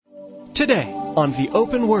Today on The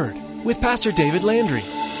Open Word with Pastor David Landry.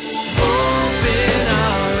 Open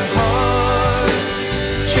our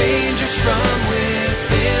hearts, change us from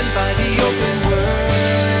within by the open word.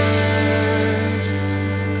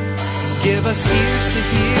 Give us ears to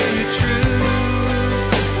hear your truth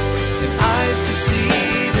and eyes to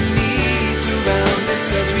see the needs around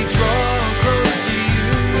us as we draw close to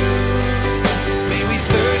you. May we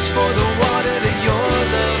thirst for the water that your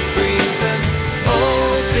love brings us.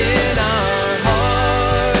 Open our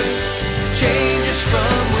hearts, change us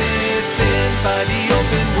from within by the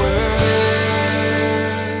open word.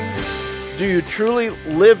 Do you truly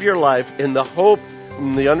live your life in the hope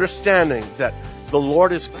and the understanding that the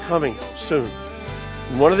Lord is coming soon?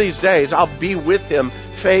 One of these days, I'll be with Him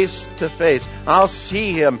face to face. I'll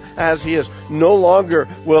see Him as He is. No longer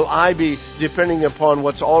will I be depending upon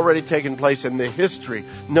what's already taken place in the history.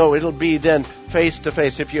 No, it'll be then face to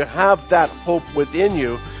face. If you have that hope within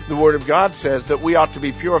you, the Word of God says that we ought to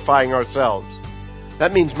be purifying ourselves.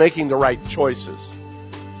 That means making the right choices.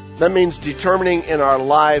 That means determining in our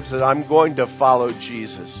lives that I'm going to follow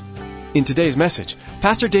Jesus. In today's message,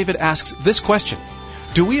 Pastor David asks this question: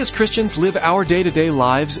 do we as Christians live our day-to-day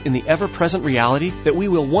lives in the ever-present reality that we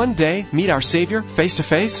will one day meet our Savior face to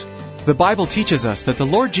face? The Bible teaches us that the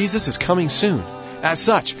Lord Jesus is coming soon. As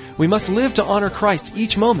such, we must live to honor Christ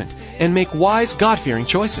each moment and make wise, God-fearing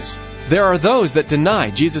choices. There are those that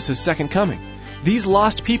deny Jesus' second coming. These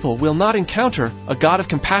lost people will not encounter a God of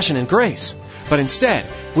compassion and grace, but instead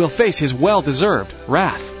will face His well-deserved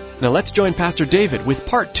wrath. Now let's join Pastor David with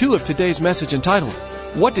part 2 of today's message entitled,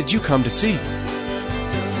 What Did You Come to See?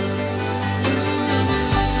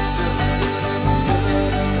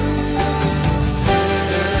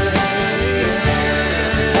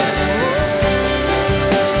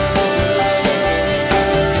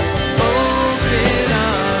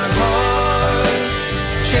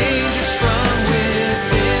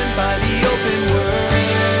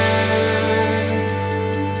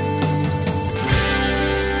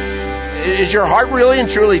 Is your heart really and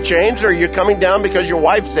truly changed, or are you coming down because your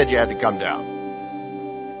wife said you had to come down?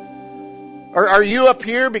 Or are you up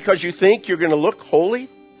here because you think you're going to look holy?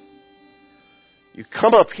 You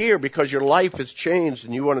come up here because your life has changed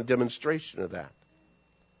and you want a demonstration of that.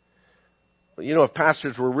 Well, you know, if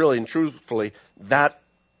pastors were really and truthfully that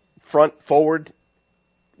front forward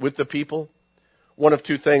with the people, one of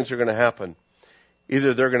two things are going to happen.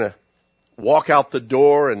 Either they're going to walk out the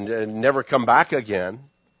door and never come back again.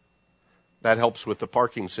 That helps with the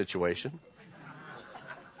parking situation.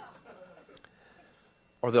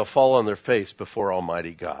 Or they'll fall on their face before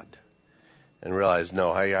Almighty God and realize,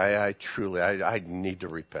 no, I truly need to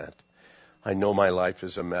repent. I know my life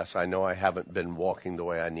is a mess. I know I haven't been walking the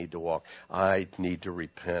way I need to walk. I need to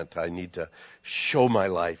repent. I need to show my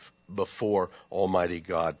life before Almighty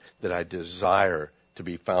God that I desire to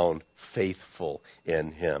be found faithful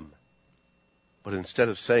in Him. But instead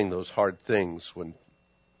of saying those hard things when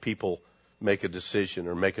people make a decision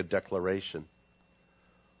or make a declaration,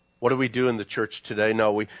 what do we do in the church today?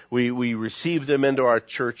 No, we receive them into our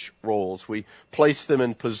church roles. We place them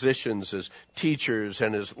in positions as teachers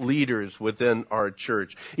and as leaders within our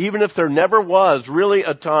church. Even if there never was really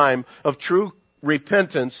a time of true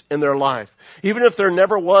repentance in their life. Even if there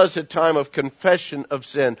never was a time of confession of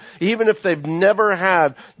sin. Even if they've never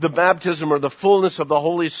had the baptism or the fullness of the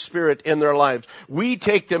Holy Spirit in their lives. We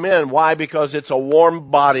take them in. Why? Because it's a warm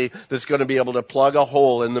body that's going to be able to plug a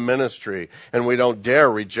hole in the ministry. And we don't dare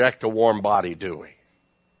reject a warm body, do we?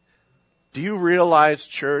 Do you realize,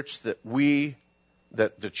 church, that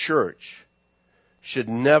the church should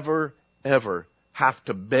never, ever have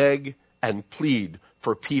to beg and plead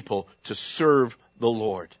for people to serve the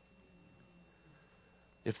Lord?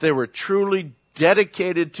 If they were truly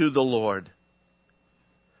dedicated to the Lord,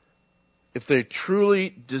 if they truly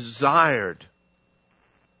desired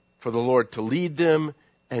for the Lord to lead them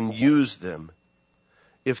and use them,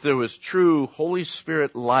 if there was true Holy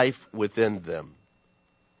Spirit life within them,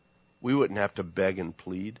 we wouldn't have to beg and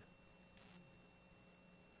plead.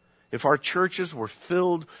 If our churches were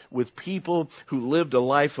filled with people who lived a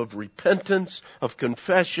life of repentance, of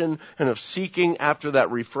confession, and of seeking after that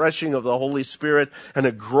refreshing of the Holy Spirit and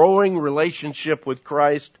a growing relationship with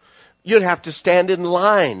Christ, you'd have to stand in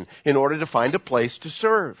line in order to find a place to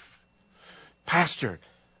serve. Pastor,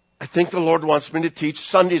 I think the Lord wants me to teach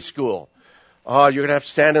Sunday school. Oh, you're going to have to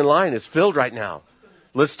stand in line. It's filled right now.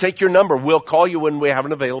 Let's take your number. We'll call you when we have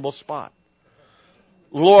an available spot.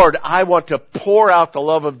 Lord, I want to pour out the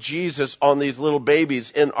love of Jesus on these little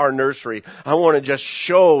babies in our nursery. I want to just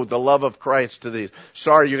show the love of Christ to these.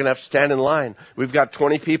 Sorry, you're going to have to stand in line. We've got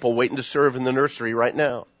 20 people waiting to serve in the nursery right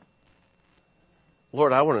now.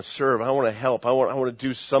 Lord, I want to serve. I want to help. I want to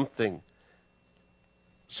do something.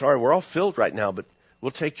 Sorry, we're all filled right now, but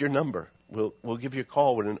we'll take your number. We'll give you a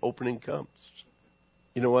call when an opening comes.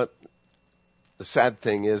 You know what? The sad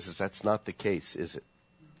thing is that's not the case, is it?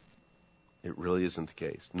 It really isn't the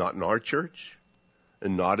case. Not in our church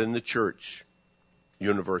and not in the church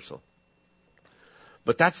universal.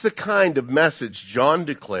 But that's the kind of message John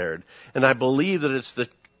declared, and I believe that it's the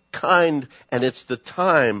kind and it's the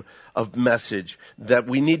time of message that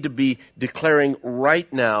we need to be declaring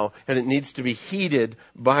right now, and it needs to be heeded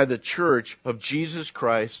by the church of Jesus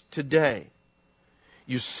Christ today.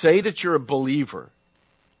 You say that you're a believer.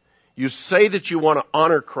 You say that you want to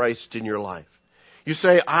honor Christ in your life. You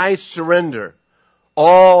say, I surrender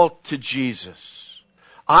all to Jesus.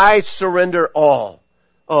 I surrender all.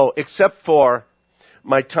 Oh, except for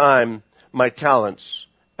my time, my talents,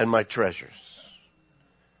 and my treasures.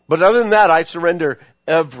 But other than that, I surrender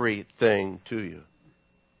everything to you.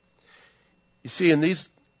 You see,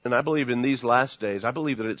 and I believe in these last days, I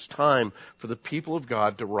believe that it's time for the people of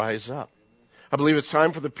God to rise up. I believe it's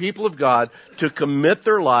time for the people of God to commit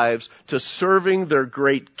their lives to serving their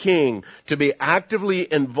great King, to be actively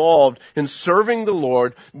involved in serving the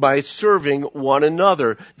Lord by serving one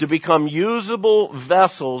another, to become usable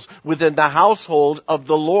vessels within the household of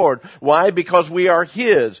the Lord. Why? Because we are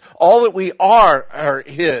His. All that we are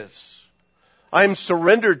His. I'm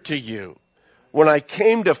surrendered to you. When I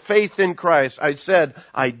came to faith in Christ, I said,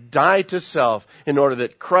 I die to self in order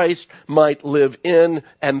that Christ might live in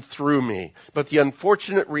and through me. But the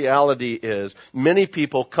unfortunate reality is many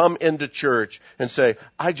people come into church and say,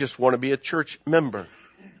 I just want to be a church member.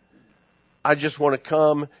 I just want to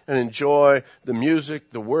come and enjoy the music,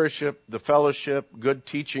 the worship, the fellowship, good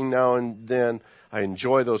teaching now and then. I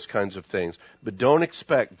enjoy those kinds of things. But don't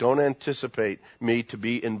anticipate me to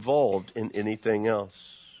be involved in anything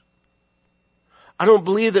else. I don't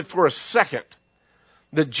believe that for a second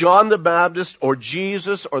that John the Baptist or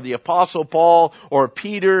Jesus or the Apostle Paul or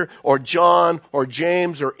Peter or John or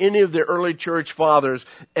James or any of the early church fathers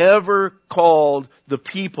ever called the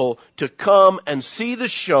people to come and see the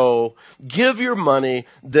show, give your money,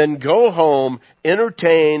 then go home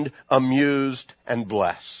entertained, amused, and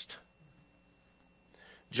blessed.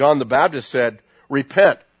 John the Baptist said,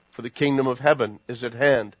 repent, for the kingdom of heaven is at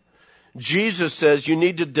hand. Jesus says you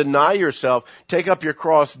need to deny yourself, take up your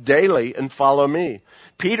cross daily, and follow me.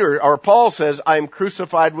 Paul says, I am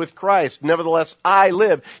crucified with Christ. Nevertheless, I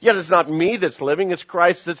live. Yet it's not me that's living, it's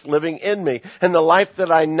Christ that's living in me. And the life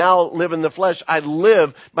that I now live in the flesh, I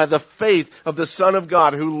live by the faith of the Son of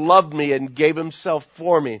God who loved me and gave himself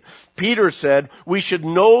for me. Peter said, we should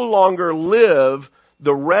no longer live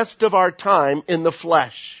the rest of our time in the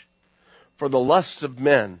flesh for the lusts of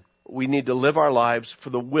men. We need to live our lives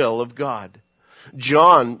for the will of God.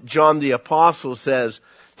 John the Apostle says,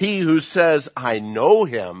 he who says, I know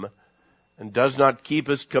him and does not keep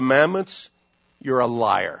his commandments, you're a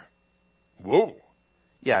liar. Whoa.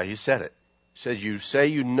 Yeah, he said it. He said, you say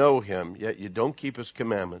you know him, yet you don't keep his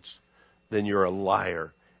commandments, then you're a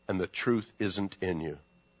liar and the truth isn't in you.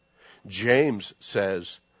 James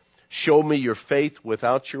says, show me your faith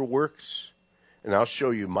without your works, and I'll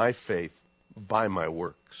show you my faith by my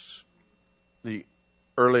works. The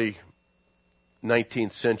early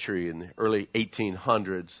 19th century and the early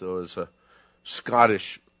 1800s, there was a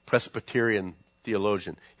Scottish Presbyterian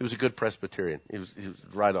theologian. He was a good Presbyterian. He was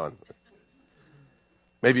right on.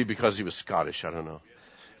 Maybe because he was Scottish, I don't know.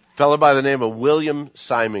 A fellow by the name of William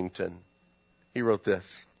Symington. He wrote this.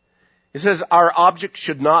 He says, our object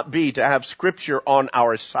should not be to have Scripture on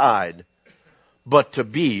our side, but to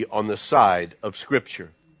be on the side of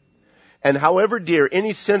Scripture. And however dear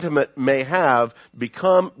any sentiment may have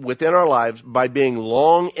become within our lives by being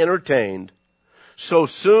long entertained, so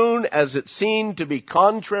soon as it seemed to be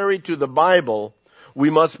contrary to the Bible,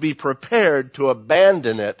 we must be prepared to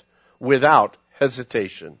abandon it without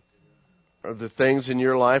hesitation. Are there things in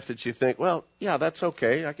your life that you think, well, yeah, that's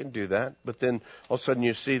okay, I can do that. But then all of a sudden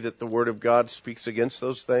you see that the Word of God speaks against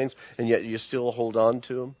those things, and yet you still hold on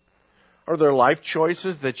to them? Are there life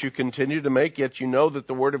choices that you continue to make, yet you know that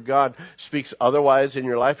the Word of God speaks otherwise in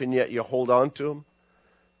your life, and yet you hold on to them?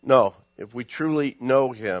 No. If we truly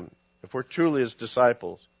know Him, if we're truly His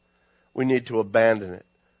disciples, we need to abandon it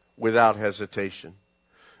without hesitation.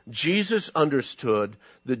 Jesus understood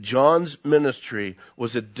that John's ministry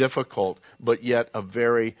was a difficult, but yet a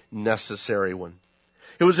very necessary one.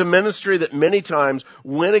 It was a ministry that many times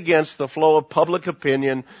went against the flow of public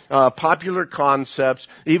opinion, popular concepts,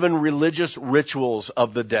 even religious rituals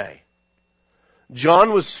of the day.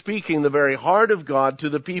 John was speaking the very heart of God to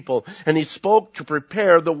the people, and he spoke to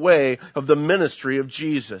prepare the way of the ministry of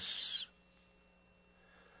Jesus.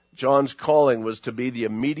 John's calling was to be the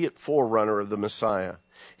immediate forerunner of the Messiah.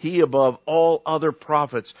 He, above all other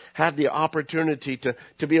prophets, had the opportunity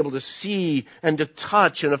to be able to see and to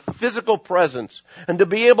touch in a physical presence and to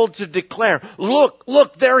be able to declare,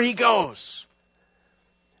 look, there he goes.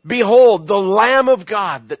 Behold, the Lamb of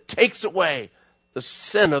God that takes away the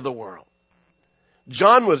sin of the world.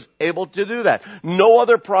 John was able to do that. No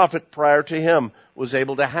other prophet prior to him was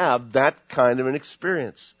able to have that kind of an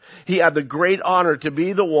experience. He had the great honor to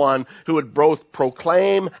be the one who would both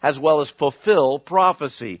proclaim as well as fulfill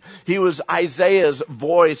prophecy. He was Isaiah's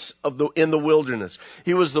voice in the wilderness.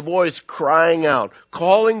 He was the voice crying out,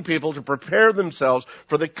 calling people to prepare themselves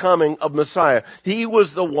for the coming of Messiah. He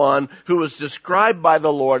was the one who was described by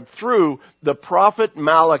the Lord through the prophet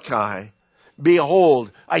Malachi.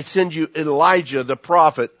 Behold, I send you Elijah the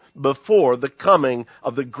prophet before the coming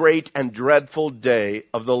of the great and dreadful day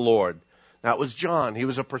of the Lord. That was John. He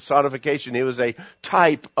was a personification. He was a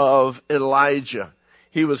type of Elijah.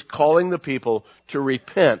 He was calling the people to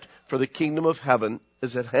repent, for the kingdom of heaven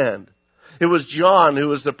is at hand. It was John who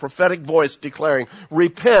was the prophetic voice declaring,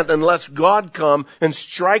 repent unless God come and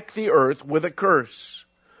strike the earth with a curse.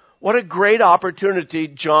 What a great opportunity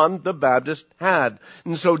John the Baptist had.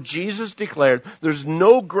 And so Jesus declared, there's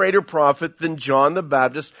no greater prophet than John the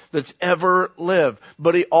Baptist that's ever lived.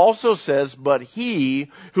 But he also says, but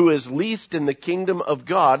he who is least in the kingdom of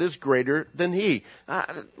God is greater than he.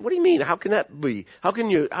 What do you mean? How can that be? How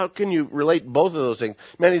can you relate both of those things?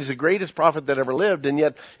 Man, he's the greatest prophet that ever lived, and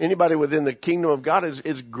yet anybody within the kingdom of God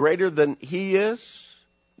is greater than he is?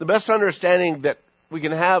 The best understanding that we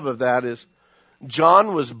can have of that is,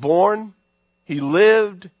 John was born, he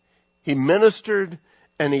lived, he ministered,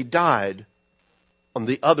 and he died on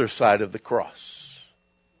the other side of the cross.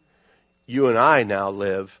 You and I now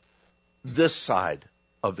live this side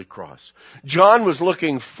of the cross. John was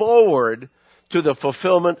looking forward to the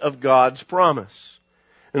fulfillment of God's promise.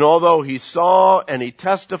 And although he saw and he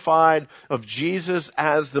testified of Jesus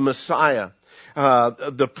as the Messiah,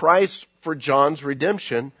 the price for John's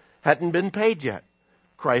redemption hadn't been paid yet.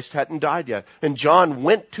 Christ hadn't died yet. And John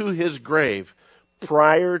went to his grave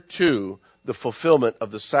prior to the fulfillment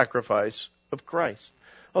of the sacrifice of Christ.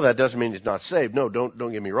 Oh, that doesn't mean he's not saved. No, don't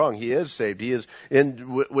get me wrong. He is saved. He is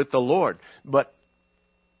with the Lord. But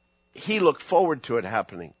he looked forward to it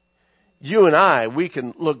happening. You and I, we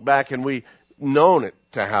can look back and we known it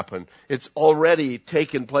to happen. It's already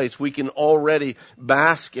taken place. We can already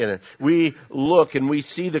bask in it. We look and we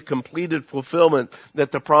see the completed fulfillment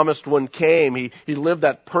that the promised one came. He lived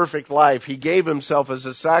that perfect life. He gave himself as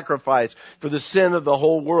a sacrifice for the sin of the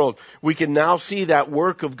whole world. We can now see that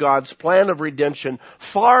work of God's plan of redemption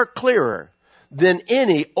far clearer than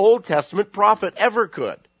any Old Testament prophet ever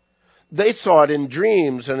could. They saw it in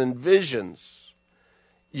dreams and in visions.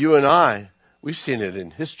 You and I, we've seen it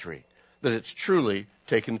in history, that it's truly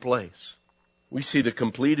taken place. We see the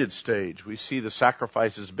completed stage. We see the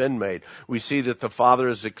sacrifice has been made. We see that the Father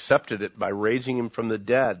has accepted it by raising him from the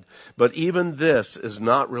dead. But even this is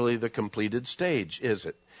not really the completed stage, is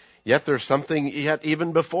it? Yet there's something yet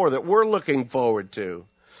even before that we're looking forward to.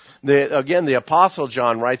 Again, the Apostle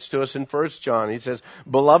John writes to us in 1 John. He says,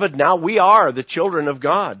 Beloved, now we are the children of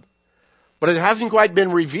God. But it hasn't quite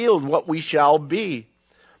been revealed what we shall be.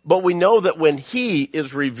 But we know that when he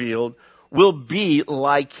is revealed, we'll be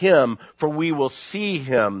like him, for we will see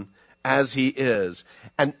him as he is.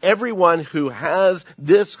 And everyone who has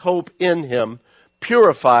this hope in him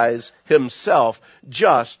purifies himself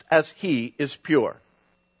just as he is pure.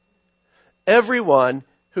 Everyone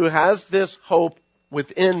who has this hope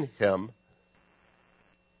within him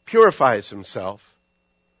purifies himself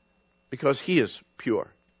because he is pure.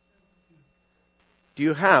 Do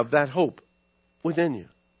you have that hope within you?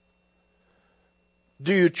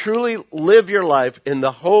 Do you truly live your life in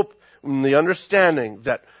the hope and the understanding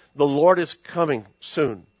that the Lord is coming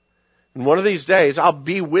soon? And one of these days, I'll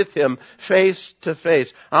be with him face to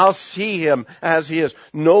face. I'll see him as he is.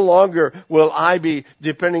 No longer will I be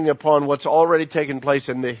depending upon what's already taken place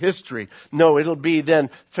in the history. No, it'll be then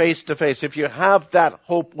face to face. If you have that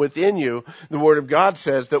hope within you, the Word of God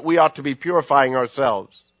says that we ought to be purifying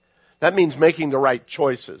ourselves. That means making the right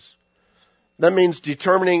choices. That means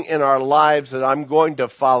determining in our lives that I'm going to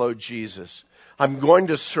follow Jesus. I'm going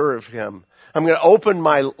to serve him. I'm going to open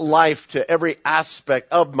my life to every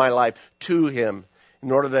aspect of my life to him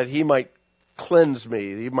in order that he might cleanse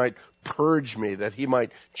me, he might purge me, that he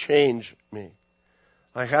might change me.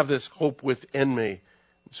 I have this hope within me,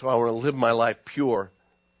 so I want to live my life pure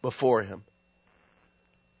before him.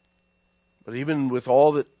 But even with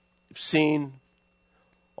all that you've seen,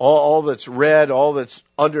 all that's read, all that's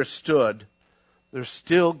understood, there's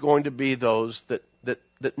still going to be those that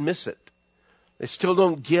that miss it. They still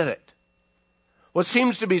don't get it. What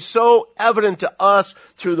seems to be so evident to us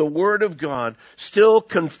through the Word of God still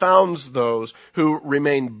confounds those who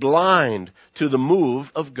remain blind to the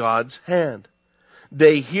move of God's hand.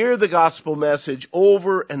 They hear the gospel message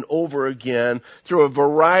over and over again through a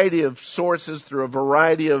variety of sources, through a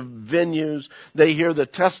variety of venues. They hear the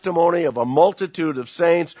testimony of a multitude of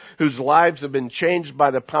saints whose lives have been changed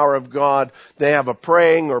by the power of God. They have a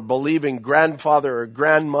praying or believing grandfather or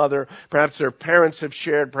grandmother. Perhaps their parents have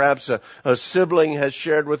shared. Perhaps a sibling has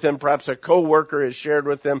shared with them. Perhaps a coworker has shared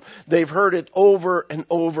with them. They've heard it over and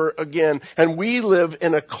over again. And we live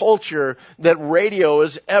in a culture that radio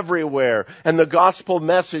is everywhere. And the gospel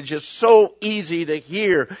message is so easy to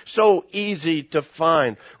hear, so easy to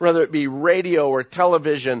find, whether it be radio or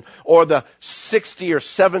television or the 60 or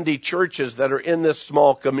 70 churches that are in this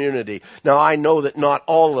small community. Now, I know that not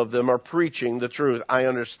all of them are preaching the truth. I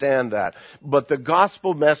understand that. But the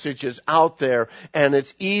gospel message is out there, and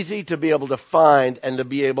it's easy to be able to find and to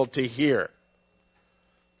be able to hear.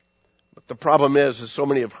 But the problem is so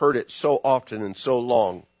many have heard it so often and so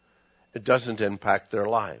long, it doesn't impact their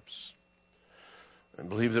lives. I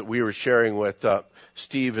believe that we were sharing with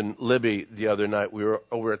Steve and Libby the other night. We were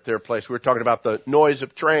over at their place. We were talking about the noise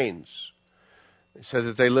of trains. They said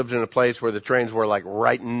that they lived in a place where the trains were like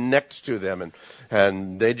right next to them,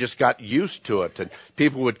 and they just got used to it. And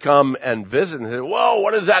people would come and visit and say, "Whoa,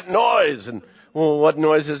 what is that noise?" And, "Well, what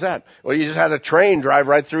noise is that?" "Well, you just had a train drive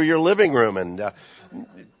right through your living room." And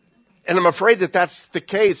I'm afraid that that's the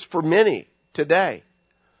case for many today.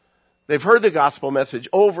 They've heard the gospel message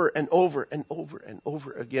over and over and over and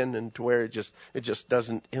over again, and to where it just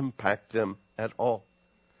doesn't impact them at all.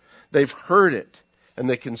 They've heard it, and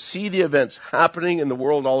they can see the events happening in the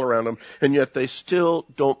world all around them, and yet they still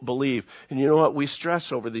don't believe. And you know what? We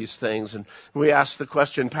stress over these things, and we ask the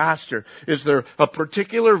question, "Pastor, is there a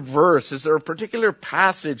particular verse, is there a particular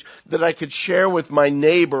passage that I could share with my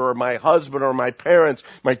neighbor or my husband or my parents,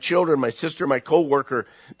 my children, my sister, my coworker?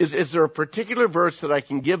 Is there a particular verse that I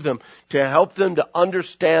can give them to help them to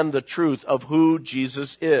understand the truth of who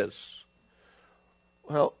Jesus is?"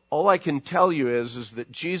 Well, all I can tell you is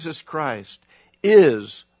that Jesus Christ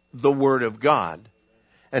is the Word of God.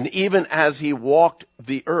 And even as He walked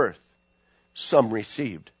the earth, some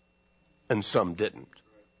received and some didn't.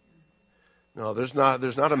 No, there's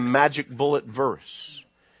not a magic bullet verse.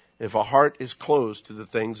 If a heart is closed to the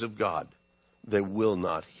things of God, they will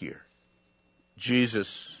not hear.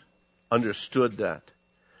 Jesus understood that.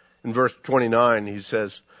 In verse 29, He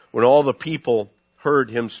says, when all the people heard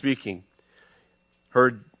Him speaking,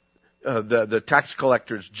 heard the tax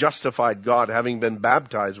collectors justified God, having been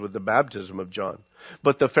baptized with the baptism of John.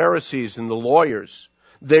 But the Pharisees and the lawyers,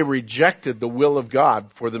 they rejected the will of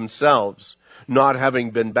God for themselves, not having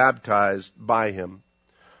been baptized by Him.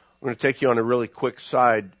 I'm going to take you on a really quick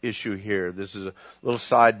side issue here. This is a little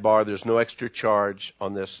sidebar. There's no extra charge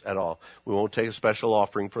on this at all. We won't take a special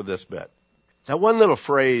offering for this bit. That one little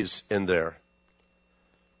phrase in there,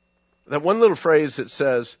 that one little phrase that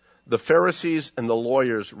says, the Pharisees and the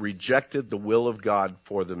lawyers rejected the will of God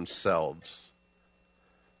for themselves.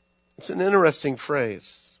 It's an interesting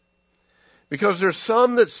phrase, because there's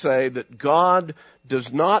some that say that God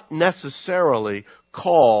does not necessarily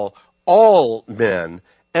call all men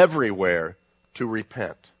everywhere to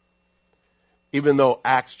repent, even though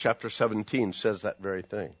Acts chapter 17 says that very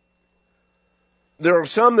thing. There are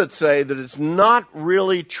some that say that it's not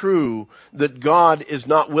really true that God is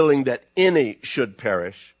not willing that any should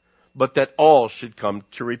perish, but that all should come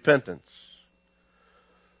to repentance.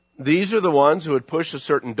 These are the ones who would push a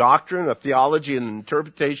certain doctrine, a theology, and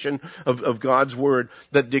interpretation of God's Word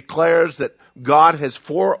that declares that God has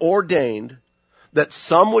foreordained that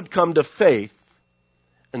some would come to faith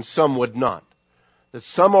and some would not. That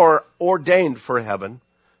some are ordained for heaven,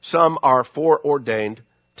 some are foreordained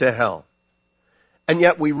to hell. And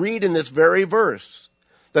yet we read in this very verse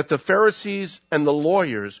that the Pharisees and the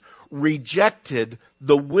lawyers rejected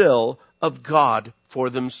the will of God for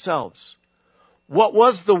themselves. What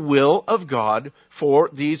was the will of God for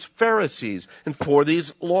these Pharisees and for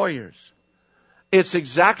these lawyers? It's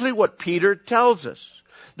exactly what Peter tells us,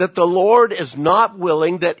 that the Lord is not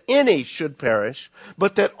willing that any should perish,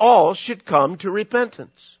 but that all should come to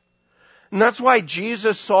repentance. And that's why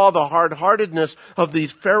Jesus saw the hard-heartedness of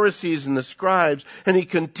these Pharisees and the scribes, and He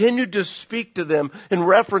continued to speak to them in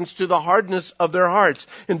reference to the hardness of their hearts.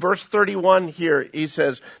 In verse 31 here, He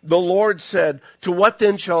says, the Lord said, "To what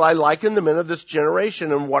then shall I liken the men of this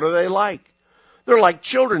generation, and what are they like? They're like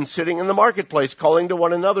children sitting in the marketplace, calling to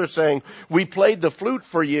one another, saying, we played the flute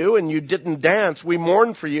for you, and you didn't dance. We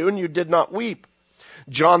mourned for you, and you did not weep.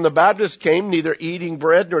 John the Baptist came neither eating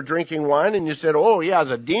bread nor drinking wine, and you said, oh, he has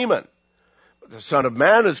a demon. But the Son of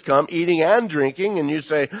Man has come eating and drinking, and you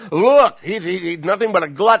say, look, he's nothing but a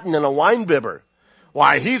glutton and a winebibber.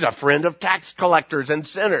 Why, he's a friend of tax collectors and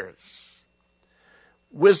sinners.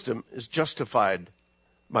 Wisdom is justified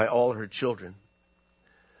by all her children.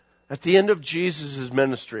 At the end of Jesus'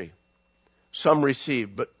 ministry, some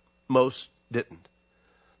received, but most didn't.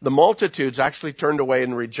 The multitudes actually turned away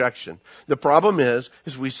in rejection. The problem is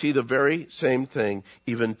we see the very same thing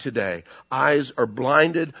even today. Eyes are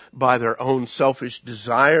blinded by their own selfish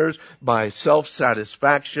desires, by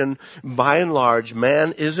self-satisfaction. By and large,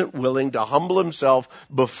 man isn't willing to humble himself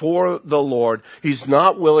before the Lord. He's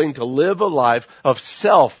not willing to live a life of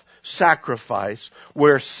self-sacrifice,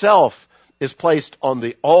 where self is placed on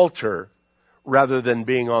the altar rather than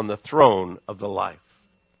being on the throne of the life.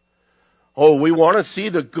 Oh, we want to see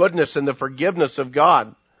the goodness and the forgiveness of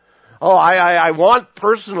God. Oh, I want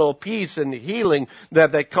personal peace and healing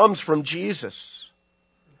that comes from Jesus.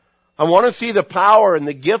 I want to see the power and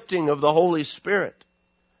the gifting of the Holy Spirit.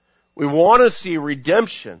 We want to see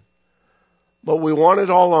redemption, but we want it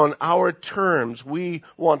all on our terms. We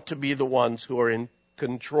want to be the ones who are in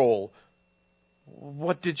control.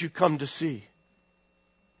 What did you come to see?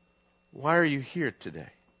 Why are you here today?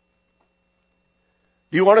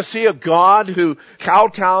 Do you want to see a God who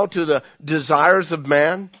kowtow to the desires of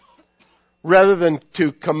man rather than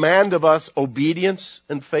to command of us obedience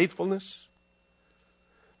and faithfulness?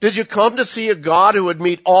 Did you come to see a God who would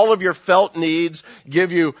meet all of your felt needs,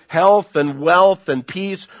 give you health and wealth and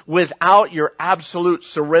peace without your absolute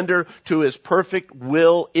surrender to His perfect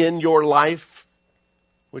will in your life?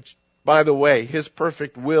 Which, by the way, His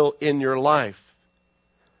perfect will in your life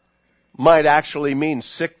might actually mean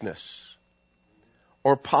sickness,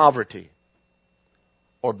 or poverty,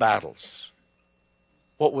 or battles.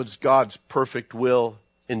 What was God's perfect will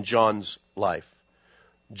in John's life?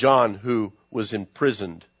 John, who was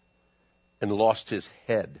imprisoned and lost his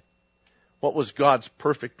head. What was God's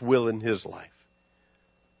perfect will in his life?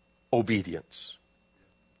 Obedience.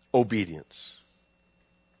 Obedience.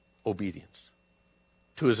 Obedience.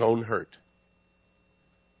 To his own hurt.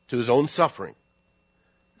 To his own suffering.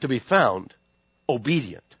 To be found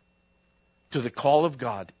obedient to the call of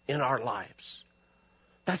God in our lives.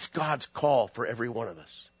 That's God's call for every one of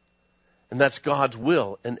us. And that's God's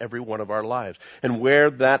will in every one of our lives. And where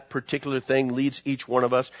that particular thing leads each one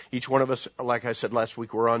of us, like I said last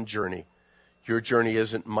week, we're on journey. Your journey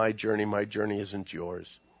isn't my journey isn't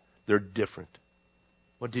yours. They're different.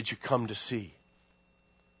 What did you come to see?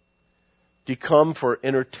 Do you come for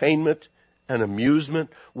entertainment and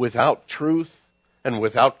amusement without truth and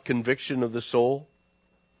without conviction of the soul?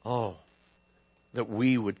 Oh, that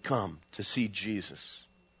we would come to see Jesus.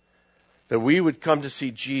 That we would come to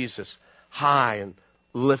see Jesus high and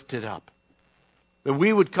lifted up. That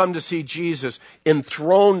we would come to see Jesus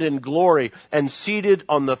enthroned in glory and seated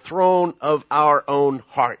on the throne of our own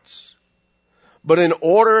hearts. But in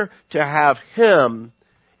order to have Him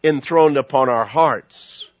enthroned upon our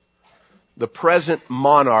hearts, the present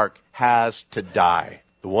monarch has to die.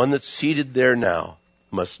 The one that's seated there now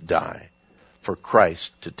must die for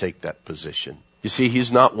Christ to take that position. You see,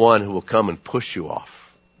 He's not one who will come and push you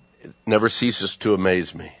off. It never ceases to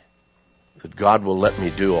amaze me that God will let me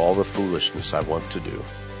do all the foolishness I want to do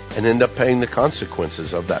and end up paying the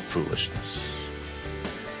consequences of that foolishness.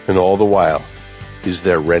 And all the while, He's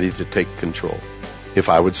there ready to take control if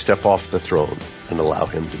I would step off the throne and allow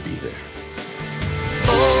Him to be there.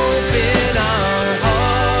 Open our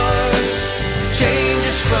hearts, change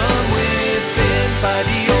us from within by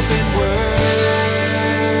the open word.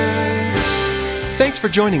 Thanks for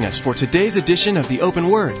joining us for today's edition of the Open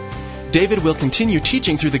Word. David will continue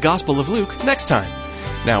teaching through the Gospel of Luke next time.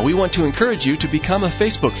 Now, we want to encourage you to become a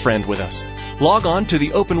Facebook friend with us. Log on to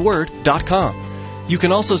theopenword.com. You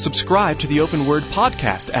can also subscribe to the Open Word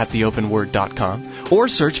podcast at theopenword.com or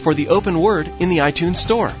search for the Open Word in the iTunes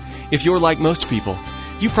Store. If you're like most people,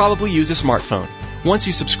 you probably use a smartphone. Once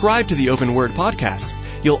you subscribe to the Open Word podcast,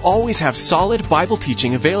 you'll always have solid Bible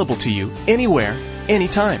teaching available to you anywhere,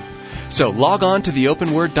 anytime. So log on to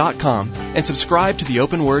theopenword.com and subscribe to the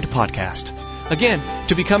Open Word podcast. Again,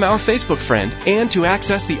 to become our Facebook friend and to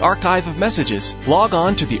access the archive of messages, log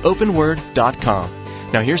on to theopenword.com.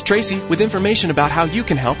 Now here's Tracy with information about how you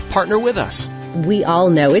can help partner with us. We all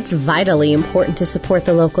know it's vitally important to support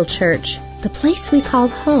the local church, the place we call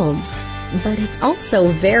home. But it's also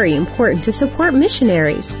very important to support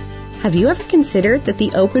missionaries. Have you ever considered that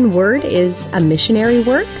the Open Word is a missionary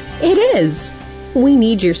work? It is. We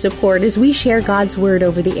need your support as we share God's Word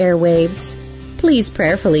over the airwaves. Please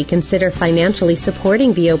prayerfully consider financially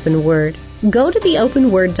supporting the Open Word. Go to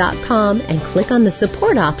theopenword.com and click on the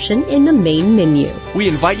support option in the main menu. We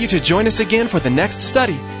invite you to join us again for the next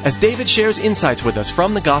study as David shares insights with us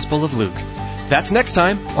from the Gospel of Luke. That's next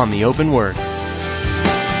time on The Open Word.